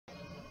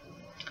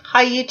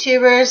Hi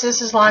YouTubers,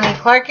 this is Lonnie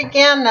Clark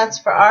again, Nuts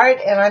for Art,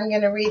 and I'm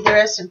going to read the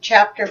rest of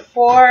chapter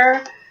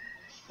 4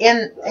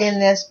 in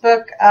this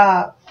book,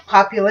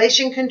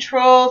 Population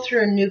Control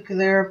Through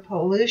Nuclear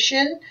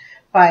Pollution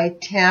by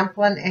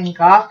Tamplin and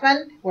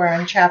Gofman. We're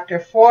on chapter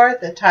 4.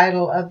 The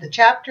title of the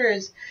chapter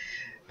is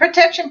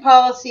Protection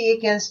Policy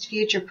Against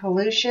Future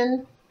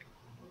Pollution.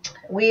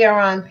 We are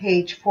on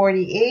page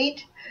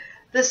 48.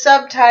 The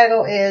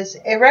subtitle is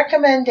A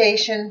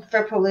Recommendation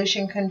for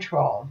Pollution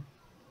Control.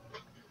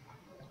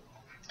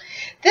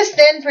 This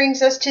then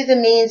brings us to the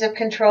means of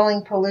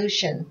controlling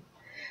pollution.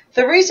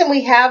 The reason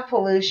we have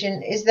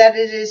pollution is that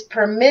it is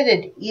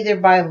permitted either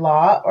by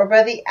law or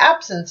by the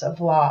absence of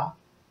law.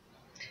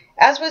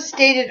 As was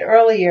stated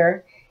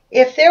earlier,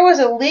 if there was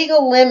a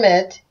legal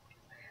limit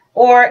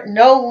or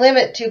no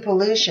limit to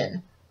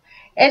pollution,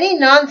 any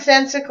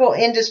nonsensical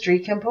industry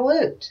can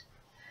pollute.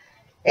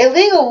 A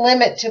legal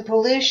limit to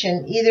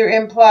pollution either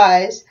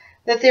implies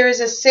that there is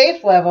a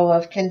safe level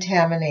of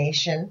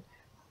contamination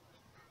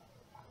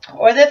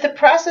or that the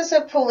process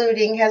of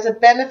polluting has a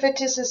benefit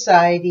to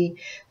society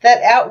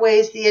that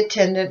outweighs the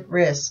attendant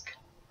risk.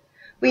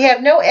 We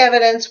have no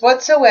evidence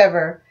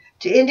whatsoever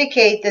to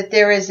indicate that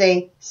there is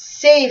a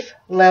safe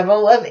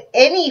level of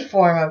any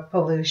form of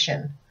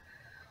pollution.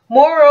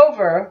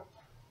 Moreover,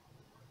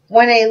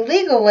 when a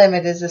legal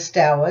limit is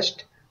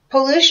established,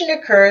 pollution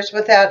occurs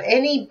without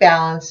any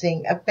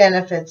balancing of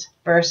benefits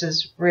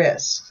versus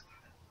risks.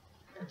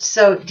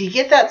 So, do you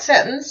get that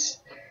sentence?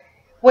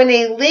 When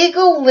a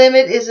legal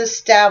limit is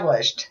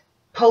established,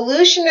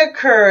 pollution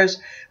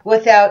occurs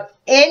without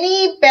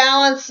any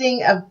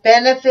balancing of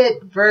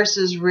benefit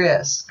versus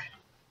risk.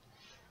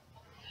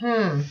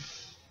 To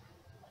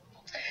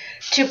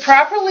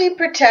properly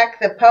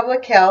protect the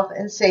public health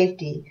and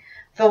safety,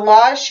 the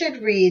law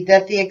should read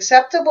that the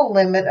acceptable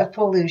limit of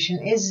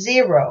pollution is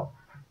 0,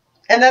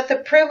 and that the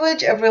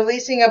privilege of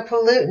releasing a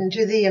pollutant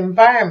to the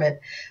environment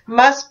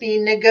must be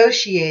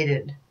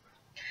negotiated.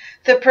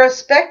 The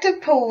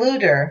prospective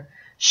polluter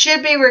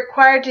should be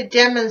required to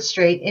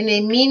demonstrate in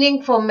a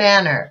meaningful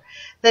manner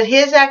that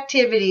his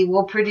activity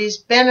will produce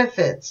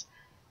benefits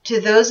to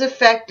those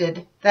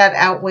affected that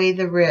outweigh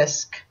the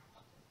risk.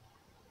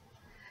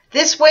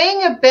 This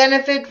weighing of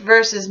benefit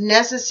versus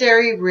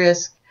necessary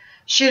risk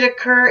should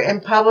occur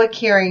in public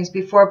hearings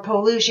before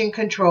pollution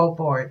control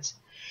boards.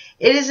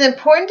 It is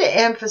important to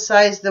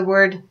emphasize the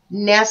word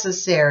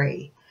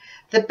necessary.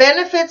 The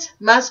benefits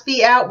must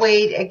be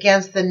outweighed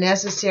against the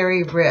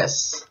necessary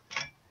risks.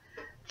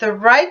 The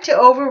right to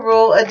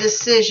overrule a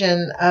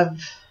decision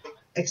of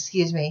the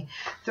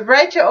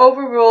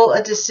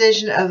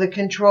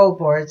control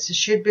boards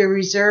should be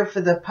reserved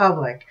for the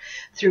public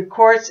through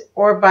courts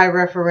or by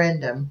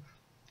referendum.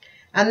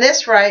 And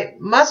this right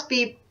must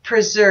be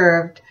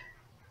reserved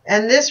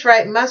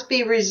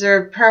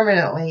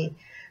permanently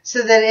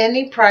so that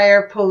any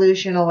prior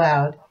pollution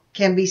allowed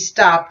can be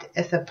stopped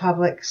if the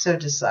public so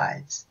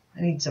decides.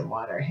 I need some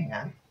water, hang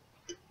on.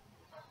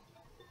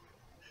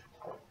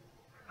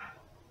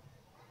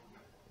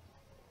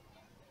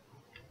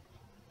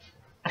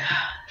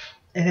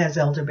 It has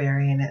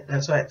elderberry in it,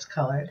 that's why it's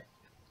colored.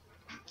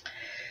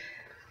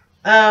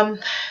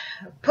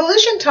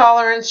 Pollution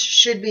tolerance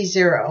should be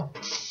 0.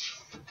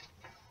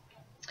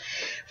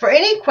 For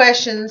any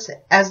questions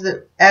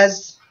let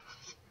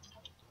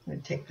me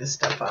take this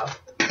stuff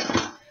off.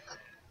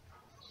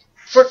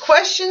 For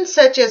questions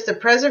such as the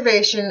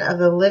preservation of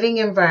the living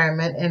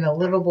environment in a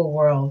livable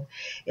world,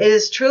 it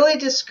is truly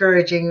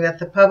discouraging that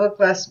the public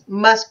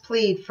must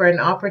plead for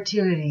an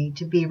opportunity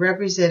to be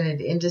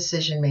represented in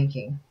decision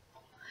making.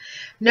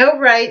 No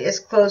right is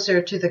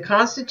closer to the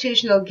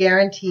constitutional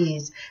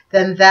guarantees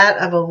than that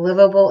of a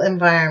livable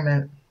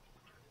environment.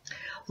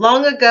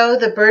 Long ago,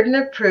 the burden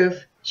of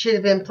proof should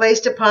have been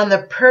placed upon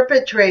the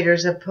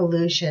perpetrators of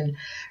pollution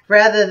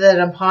rather than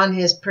upon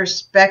his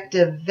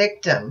prospective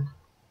victim.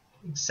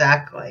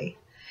 Exactly.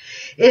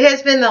 It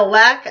has been the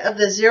lack of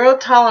the zero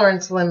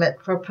tolerance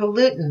limit for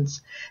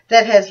pollutants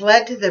that has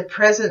led to the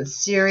present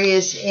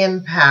serious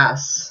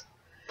impasse.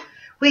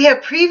 We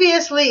have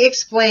previously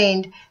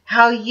explained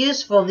how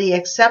useful the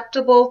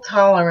acceptable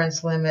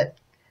tolerance limit,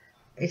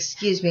 I'm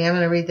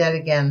going to read that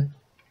again.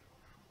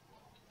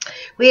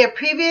 We have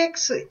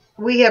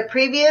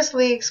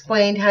previously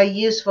explained how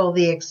useful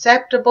the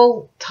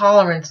acceptable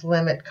tolerance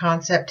limit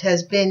concept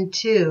has been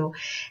to,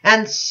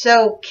 and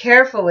so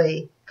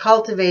carefully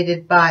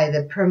cultivated by,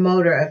 the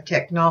promoter of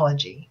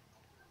technology.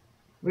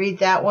 Read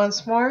that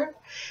once more.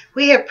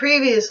 We have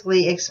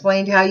previously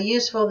explained how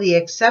useful the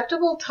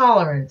acceptable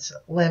tolerance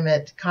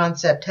limit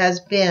concept has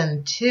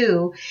been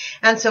to,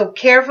 and so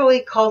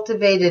carefully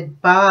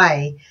cultivated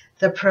by,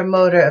 the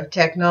promoter of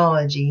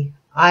technology,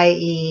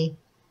 i.e.,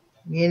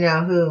 you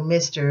know who,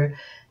 Mr.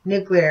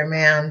 Nuclear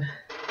Man.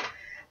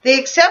 The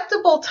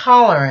acceptable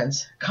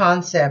tolerance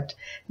concept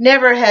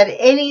never had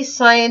any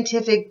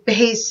scientific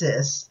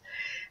basis.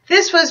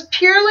 This was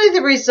purely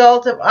the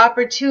result of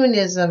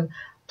opportunism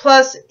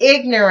plus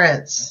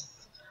ignorance.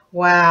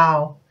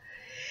 Wow.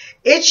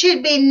 It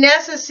should be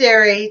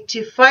necessary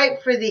to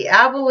fight for the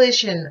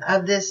abolition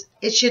of this.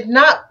 It should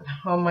not,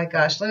 oh my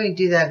gosh, let me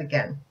do that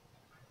again.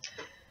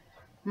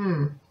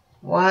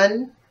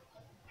 1,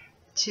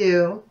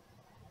 2,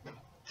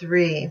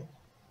 3.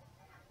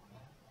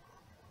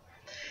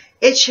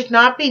 It should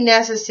not be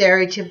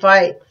necessary to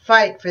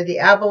fight for the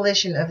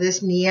abolition of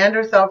this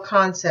Neanderthal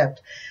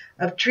concept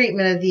of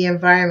treatment of the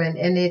environment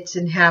and its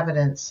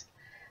inhabitants.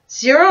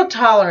 Zero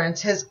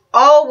tolerance has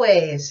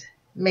always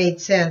made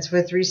sense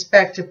with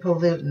respect to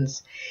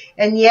pollutants,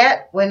 and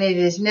yet when it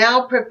is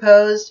now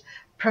proposed,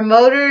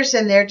 promoters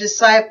and their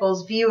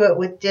disciples view it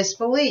with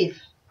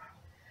disbelief.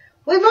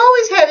 We've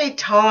always had a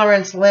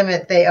tolerance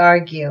limit, they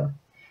argue.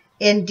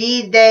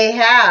 Indeed, they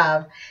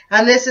have,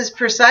 and this is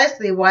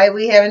precisely why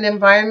we have an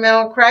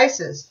environmental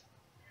crisis.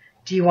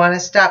 Do you want to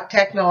stop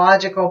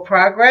technological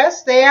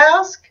progress, they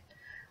ask?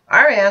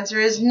 Our answer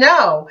is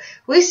no.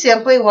 We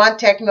simply want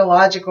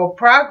technological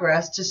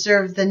progress to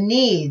serve the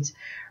needs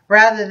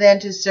rather than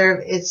to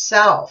serve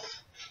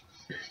itself.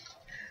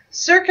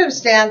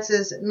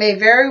 Circumstances may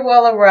very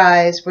well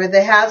arise where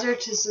the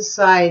hazard to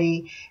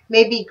society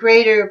may be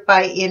greater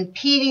by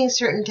impeding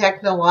certain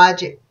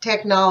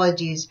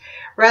technologies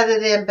rather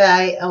than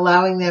by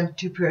allowing them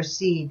to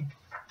proceed.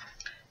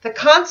 The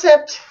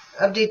concept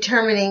of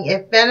determining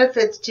if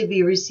benefits to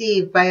be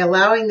received by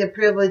allowing the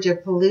privilege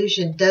of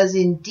pollution does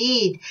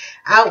indeed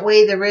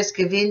outweigh the risk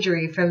of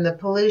injury from the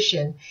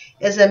pollution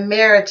is a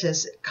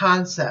meritorious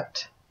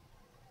concept.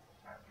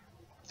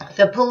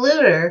 The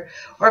polluter,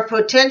 or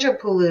potential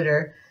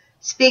polluter,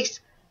 speaks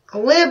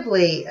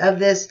glibly of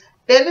this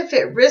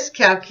benefit-risk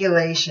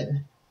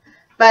calculation,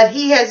 but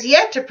he has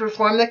yet to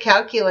perform the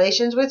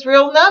calculations with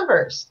real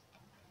numbers.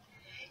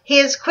 He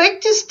is quick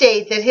to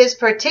state that his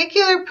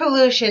particular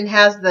pollution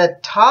has the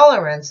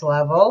tolerance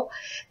level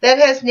that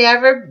has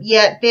never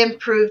yet been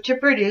proved to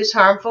produce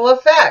harmful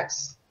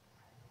effects.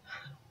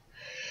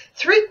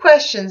 3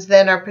 questions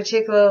then are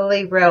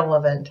particularly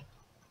relevant.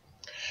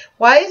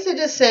 Why is it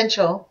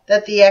essential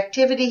that the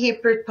activity he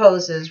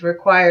proposes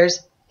requires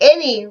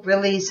any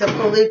release of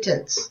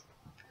pollutants?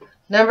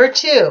 Number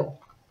 2,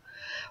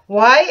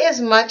 why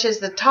as much as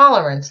the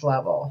tolerance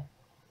level?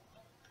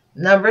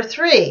 Number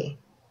 3,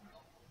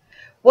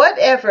 what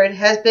effort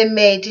has been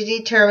made to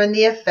determine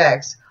the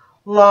effects,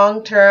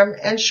 long-term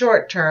and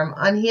short-term,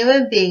 on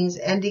human beings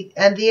and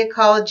the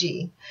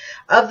ecology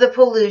of the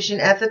pollution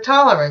at the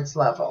tolerance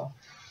level?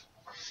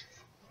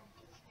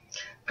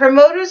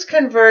 Promoters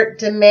convert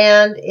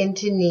demand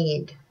into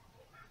need.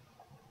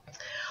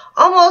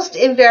 Almost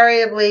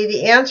invariably,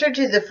 the answer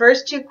to the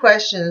first 2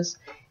 questions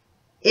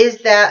is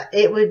that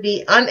it would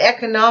be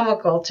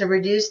uneconomical to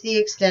reduce the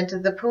extent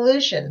of the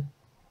pollution.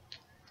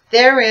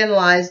 Therein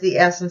lies the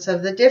essence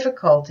of the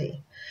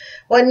difficulty.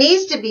 What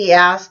needs to be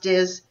asked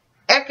is,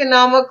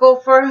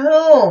 economical for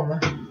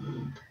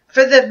whom?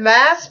 For the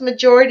vast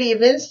majority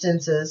of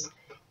instances,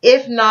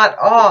 if not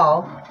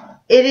all,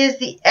 it is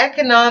the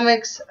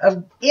economics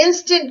of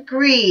instant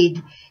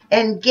greed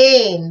and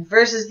gain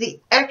versus the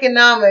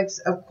economics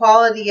of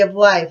quality of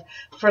life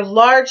for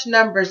large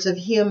numbers of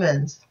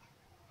humans.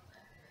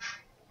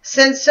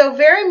 Since so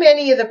very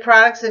many of the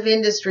products of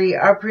industry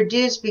are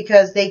produced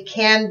because they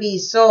can be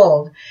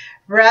sold,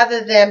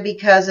 rather than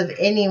because of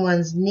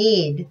anyone's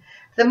need,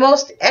 the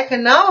most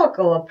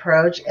economical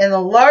approach in the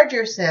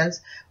larger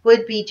sense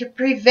would be to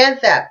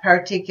prevent that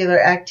particular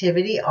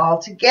activity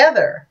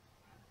altogether.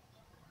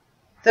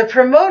 The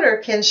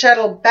promoter can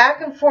shuttle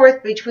back and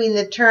forth between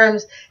the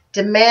terms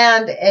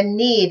demand and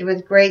need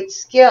with great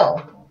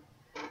skill.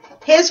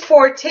 His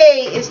forte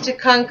is to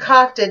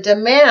concoct a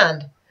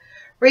demand,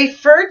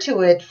 refer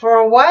to it for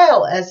a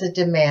while as a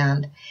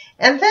demand,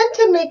 and then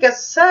to make a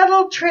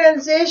subtle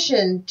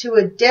transition to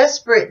a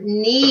desperate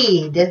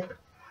need.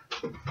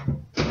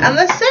 And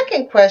the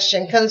second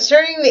question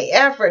concerning the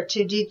effort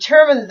to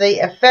determine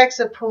the effects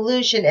of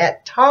pollution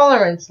at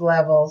tolerance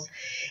levels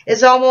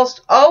is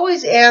almost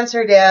always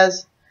answered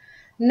as,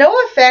 no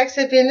effects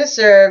have been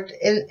observed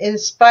in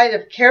spite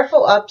of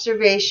careful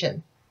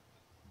observation.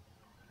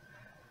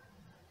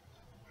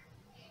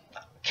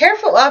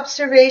 Careful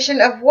observation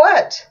of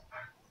what?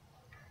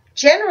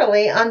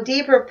 Generally, on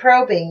deeper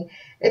probing,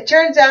 it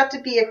turns out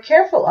to be a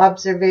careful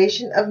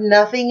observation of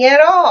nothing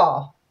at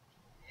all.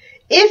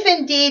 If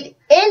indeed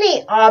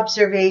any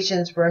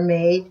observations were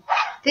made,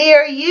 they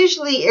are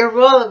usually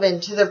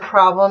irrelevant to the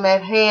problem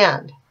at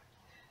hand.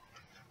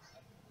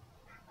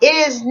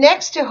 It is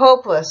next to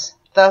hopeless,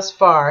 thus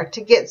far,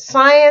 to get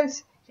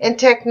science and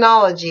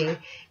technology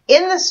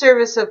in the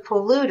service of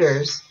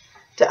polluters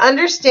to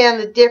understand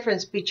the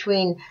difference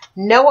between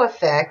no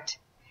effect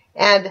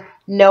and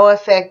no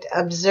effect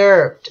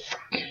observed.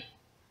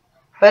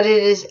 But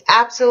it is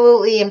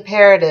absolutely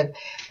imperative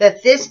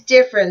that this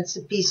difference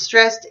be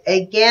stressed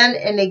again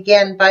and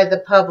again by the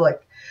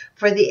public,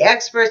 for the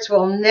experts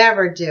will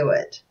never do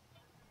it.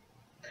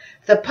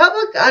 The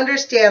public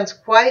understands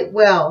quite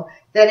well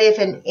that if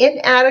an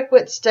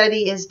inadequate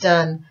study is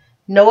done,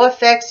 no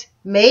effects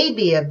may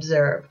be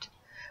observed,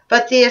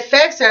 but the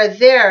effects are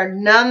there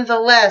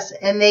nonetheless,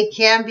 and they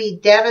can be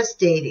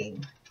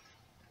devastating.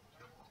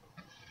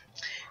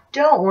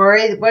 don't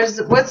worry.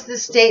 What's the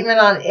statement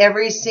on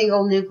every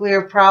single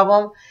nuclear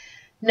problem?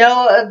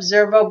 No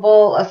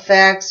observable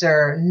effects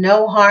or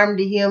no harm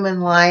to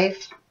human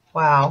life.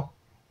 Wow.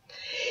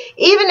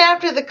 Even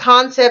after the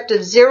concept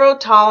of zero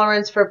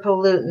tolerance for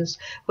pollutants,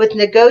 with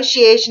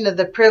negotiation of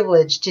the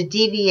privilege to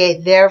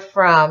deviate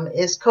therefrom,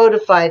 is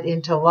codified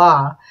into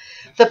law,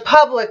 the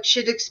public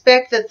should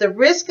expect that the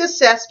risk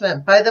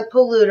assessment by the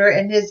polluter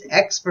and his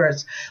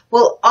experts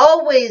will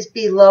always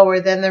be lower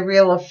than the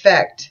real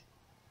effect.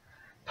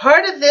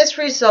 Part of this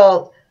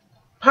will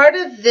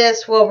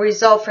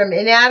result from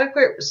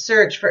inadequate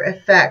research for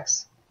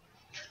effects.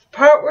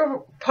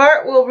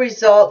 Part will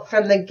result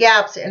from the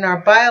gaps in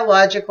our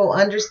biological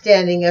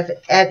understanding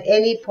at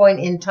any point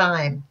in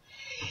time.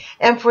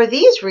 And for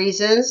these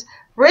reasons,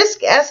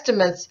 risk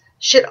estimates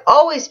should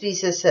always be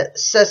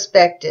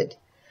suspected,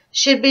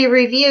 should be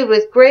reviewed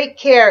with great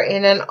care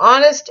in an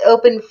honest,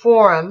 open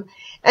forum,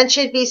 and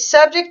should be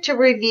subject to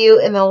review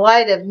in the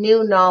light of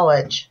new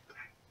knowledge.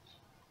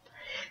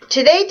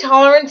 Today,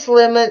 tolerance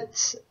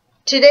limits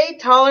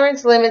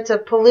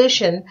of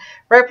pollution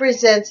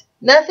represents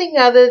nothing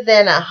other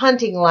than a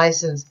hunting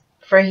license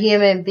for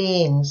human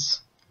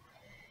beings.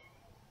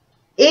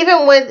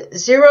 Even with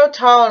zero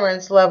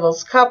tolerance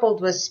levels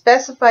coupled with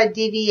specified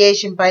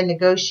deviation by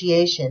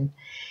negotiation,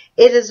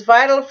 it is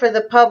vital for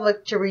the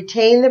public to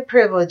retain the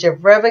privilege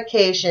of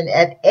revocation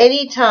at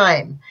any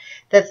time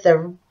that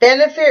the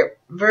benefit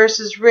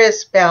versus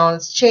risk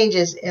balance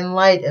changes in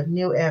light of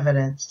new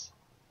evidence.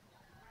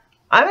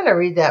 I'm going to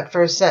read that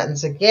first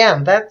sentence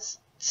again. That's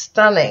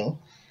stunning.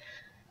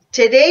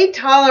 Today,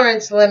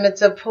 tolerance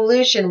limits of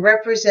pollution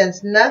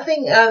represents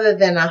nothing other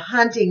than a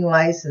hunting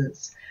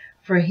license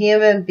for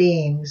human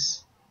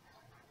beings.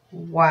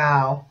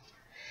 Wow.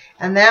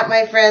 And that,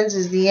 my friends,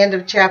 is the end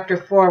of chapter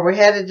 4. We're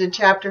headed to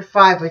chapter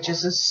 5, which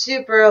is a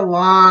super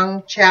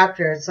long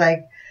chapter. It's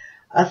like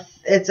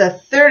it's a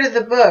third of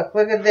the book.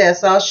 Look at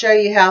this. I'll show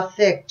you how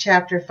thick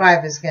chapter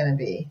 5 is going to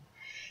be.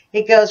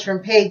 It goes from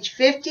page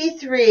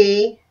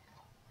 53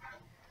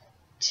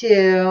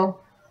 to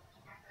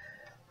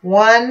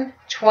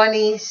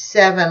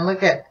 127.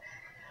 Look at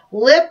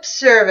lip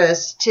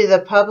service to the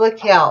public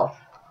health.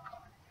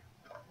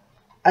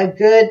 A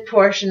good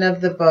portion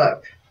of the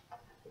book.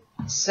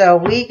 So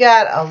we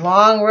got a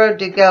long road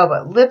to go,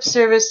 but lip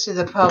service to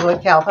the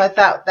public health. I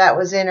thought that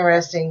was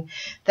interesting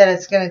that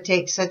it's going to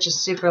take such a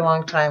super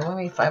long time. Let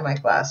me find my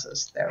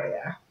glasses. There we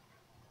are.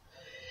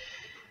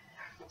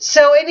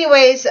 So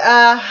anyways,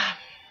 I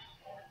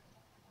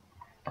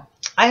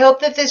hope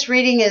that this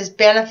reading is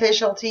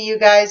beneficial to you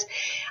guys.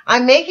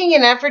 I'm making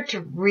an effort to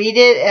read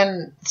it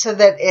and so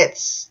that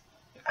it's,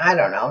 I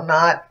don't know,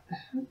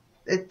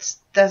 it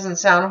doesn't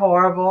sound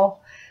horrible.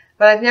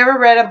 But I've never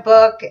read a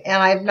book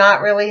and I've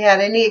not really had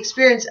any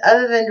experience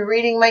other than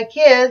reading my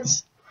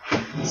kids.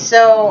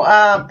 So,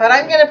 but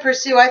I'm going to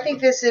pursue, I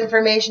think this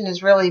information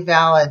is really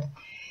valid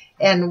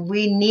and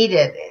we need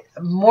it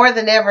more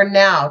than ever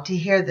now to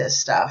hear this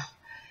stuff.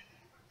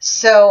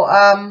 So,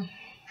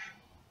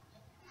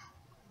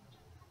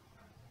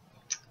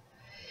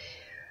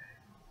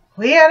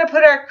 we got to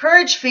put our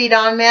courage feet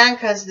on, man,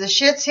 because the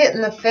shit's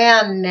hitting the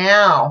fan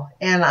now.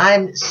 And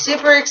I'm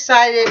super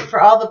excited for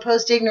all the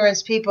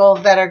post-ignorance people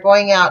that are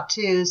going out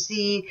to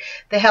see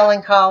the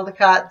Helen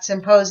Caldicott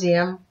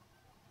symposium.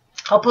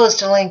 I'll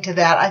post a link to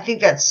that. I think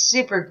that's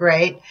super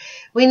great.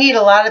 We need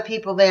a lot of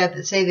people there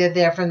that say they're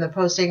there from the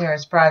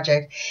Post-Ignorance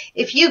Project.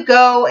 If you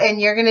go and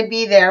you're going to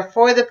be there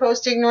for the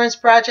Post-Ignorance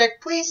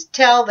Project, please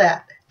tell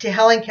that to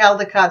Helen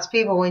Caldicott's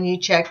people when you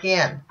check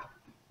in,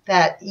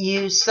 that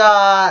you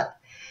saw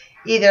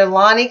either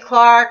Lonnie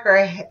Clark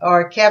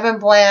or Kevin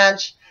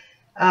Blanch.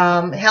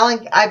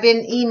 Helen, I've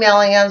been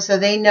emailing them so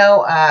they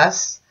know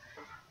us.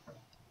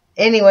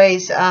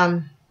 Anyways,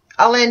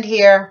 I'll end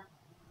here,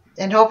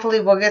 and hopefully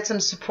we'll get some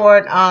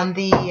support on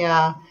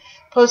the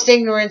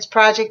Post-Ignorance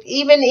Project,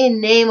 even in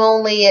name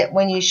only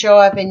when you show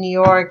up in New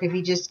York. If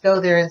you just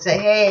go there and say,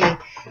 hey,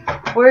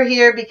 we're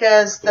here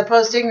because the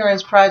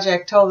Post-Ignorance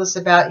Project told us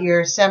about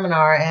your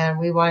seminar and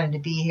we wanted to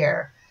be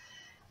here.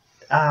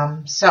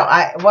 So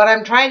what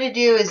I'm trying to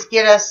do is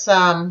get us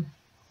some,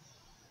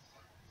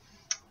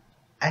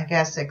 I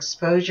guess,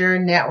 exposure,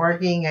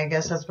 networking, I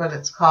guess that's what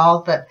it's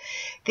called. But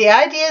the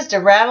idea is to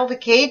rattle the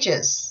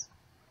cages.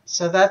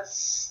 So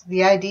that's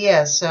the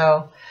idea.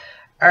 So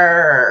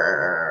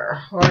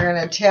we're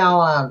going to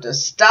tell them to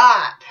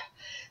stop.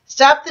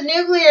 Stop the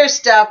nuclear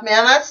stuff,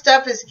 man. That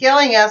stuff is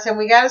killing us, and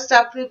we got to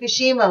stop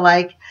Fukushima,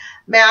 like,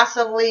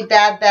 massively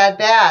bad, bad,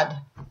 bad.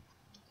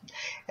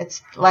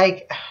 It's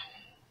like...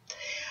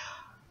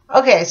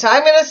 Okay, so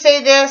I'm going to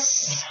say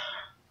this.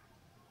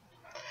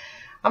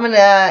 I'm going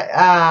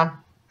to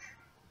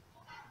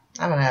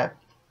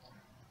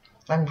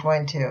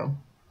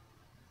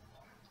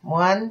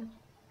 1,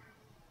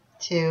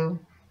 2,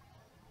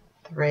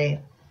 3.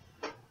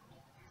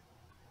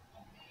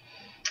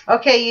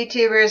 Okay,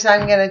 YouTubers,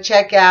 I'm going to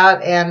check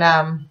out, and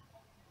I'm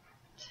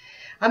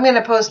going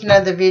to post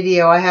another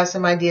video. I have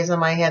some ideas on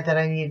my head that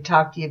I need to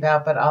talk to you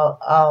about, but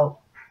I'll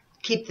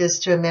keep this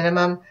to a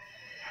minimum.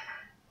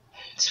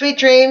 Sweet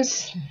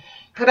dreams.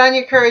 Put on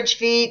your courage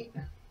feet.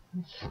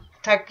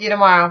 Talk to you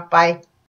tomorrow. Bye.